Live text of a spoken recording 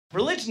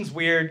Religion's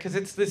weird because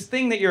it's this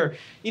thing that you're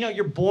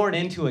born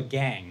into a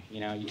gang.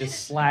 You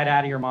just slide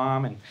out of your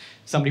mom and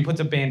somebody puts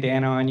a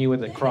bandana on you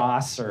with a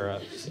cross or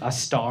a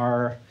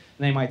star.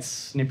 And they might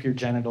snip your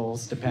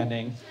genitals,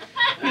 depending.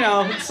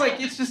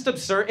 It's just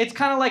absurd. It's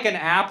kind of like an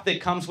app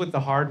that comes with the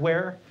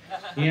hardware.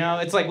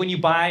 It's like when you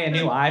buy a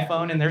new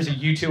iPhone and there's a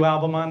U2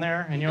 album on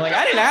there, and you're like,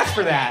 I didn't ask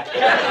for that.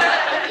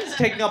 It's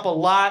taking up a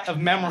lot of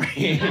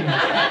memory.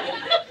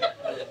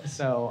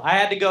 So I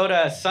had to go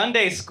to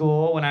Sunday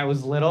school when I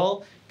was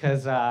little.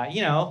 Because,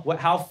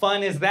 how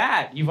fun is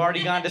that? You've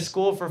already gone to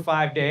school for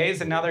 5 days,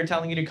 and now they're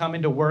telling you to come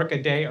into work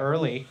a day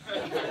early.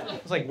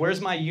 It's like, where's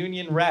my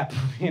union rep,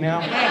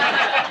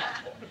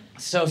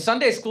 So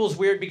Sunday school is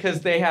weird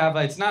because they have,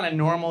 it's not a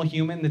normal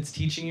human that's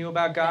teaching you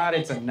about God,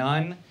 it's a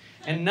nun.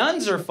 And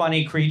nuns are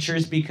funny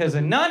creatures because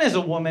a nun is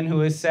a woman who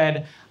has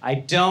said, I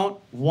don't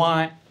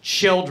want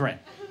children.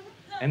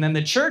 And then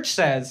the church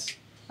says,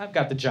 I've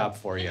got the job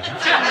for you.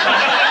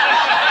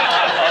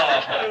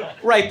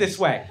 Right this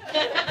way.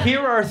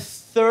 Here are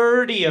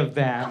 30 of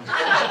them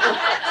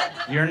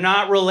you're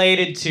not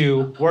related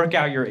to. Work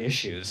out your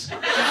issues.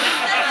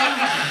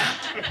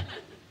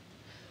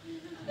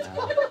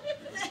 Oh,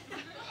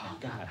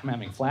 God, I'm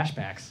having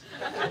flashbacks.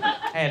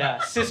 I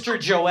had Sister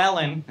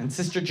Joellen, and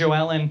Sister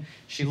Joellen,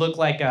 she looked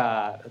like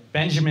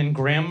Benjamin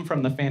Grimm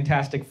from the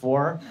Fantastic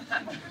Four.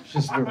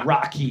 Just a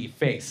rocky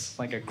face,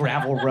 like a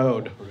gravel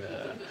road.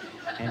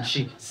 And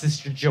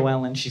Sister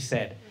Joellen, she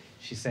said,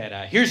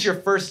 here's your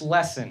first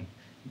lesson.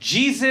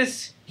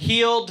 Jesus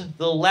healed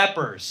the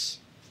lepers.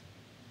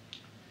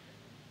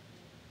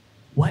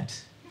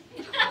 What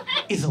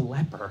is a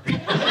leper?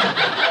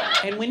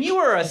 And when you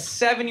are a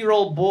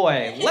 7-year-old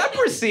boy,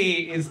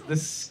 leprosy is the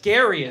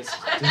scariest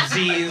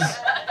disease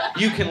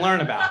you can learn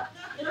about.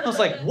 I was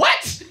like,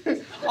 what?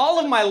 All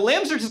of my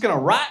limbs are just gonna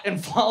rot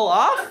and fall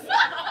off?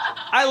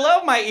 I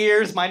love my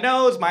ears, my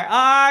nose, my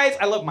eyes.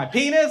 I love my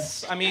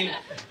penis.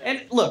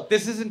 And look,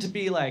 this isn't to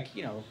be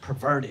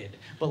perverted,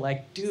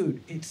 but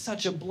dude, it's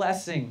such a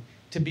blessing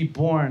to be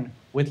born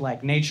with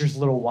nature's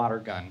little water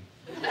gun,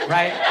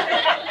 right?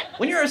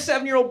 When you're a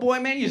 7-year-old boy,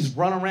 man, you just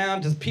run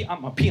around, I'm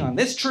gonna pee on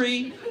this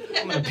tree.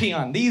 I'm gonna pee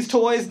on these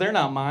toys. They're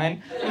not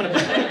mine.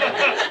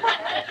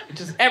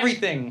 Just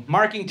everything,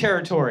 marking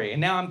territory.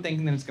 And now I'm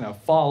thinking that it's gonna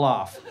fall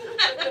off.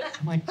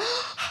 I'm like,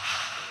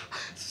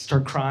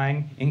 start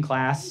crying in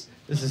class.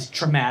 This is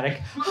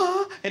traumatic.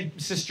 And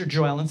Sister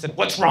Joellen said,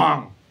 what's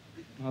wrong?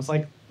 And I was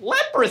like,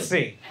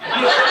 leprosy.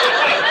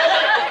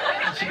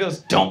 She goes,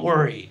 don't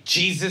worry,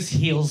 Jesus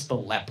heals the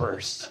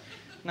lepers.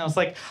 And I was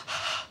like,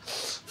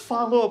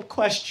 follow-up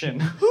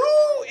question, who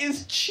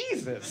is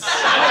Jesus?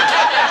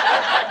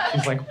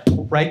 She's like,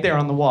 right there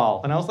on the wall.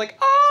 And I was like,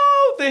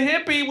 oh, the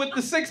hippie with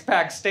the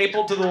six-pack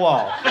stapled to the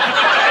wall.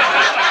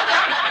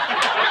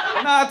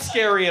 Not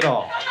scary at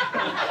all.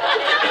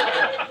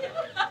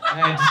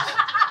 And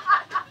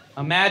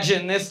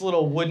imagine this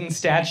little wooden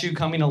statue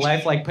coming to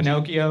life like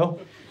Pinocchio,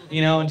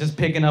 and just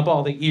picking up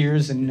all the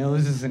ears and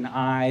noses and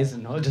eyes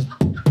and just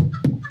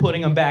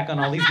putting them back on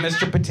all these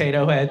Mr.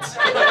 Potato Heads.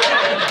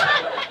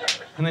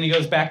 And then he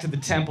goes back to the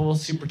temple,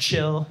 super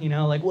chill,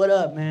 like, what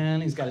up,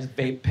 man? He's got his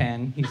vape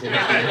pen. He's in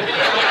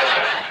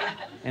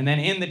And then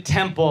in the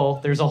temple,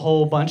 there's a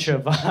whole bunch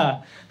of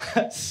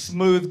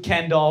smooth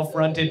Ken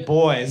doll-fronted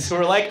boys who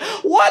are like,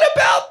 what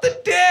about the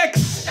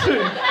dicks?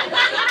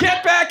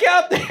 Get back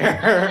out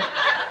there.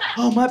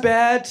 Oh, my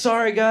bad.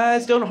 Sorry,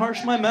 guys. Don't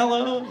harsh my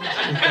mellow.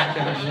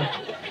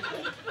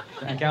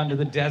 Back out into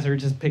the desert,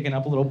 just picking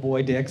up little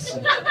boy dicks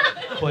and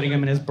putting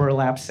them in his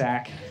burlap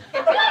sack.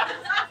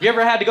 You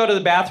ever had to go to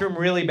the bathroom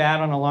really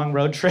bad on a long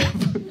road trip?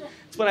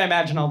 That's what I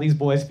imagine all these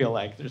boys feel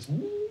like. There's,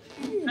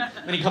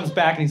 and he comes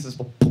back and he says,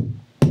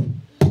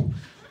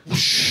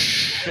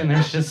 and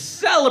there's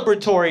just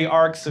celebratory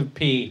arcs of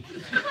pee,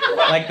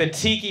 like the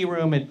tiki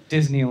room at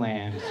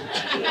Disneyland.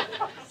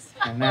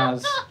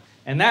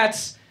 And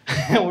that's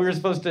we were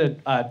supposed to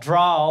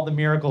draw all the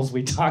miracles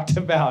we talked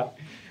about,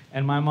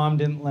 and my mom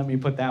didn't let me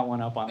put that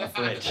one up on the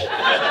fridge.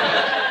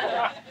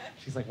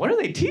 She's like, what are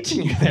they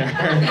teaching you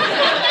there?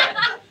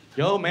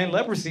 Yo, man,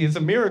 leprosy is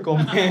a miracle,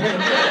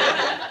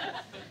 man.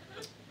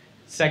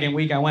 Second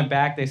week I went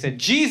back, they said,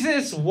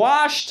 Jesus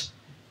washed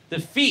the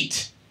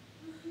feet.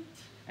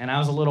 And I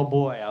was a little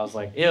boy. I was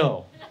like,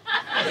 ew.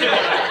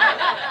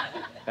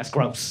 That's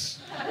gross.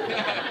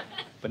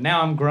 But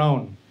now I'm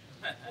grown.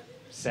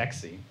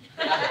 Sexy.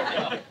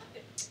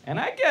 And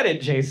I get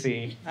it,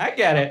 JC. I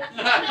get it.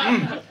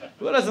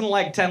 Who doesn't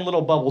like 10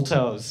 little bubble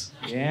toes?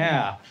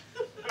 Yeah.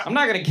 I'm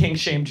not gonna kink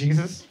shame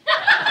Jesus.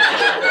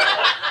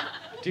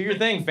 Do your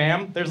thing,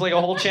 fam. There's like a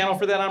whole channel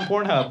for that on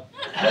Pornhub.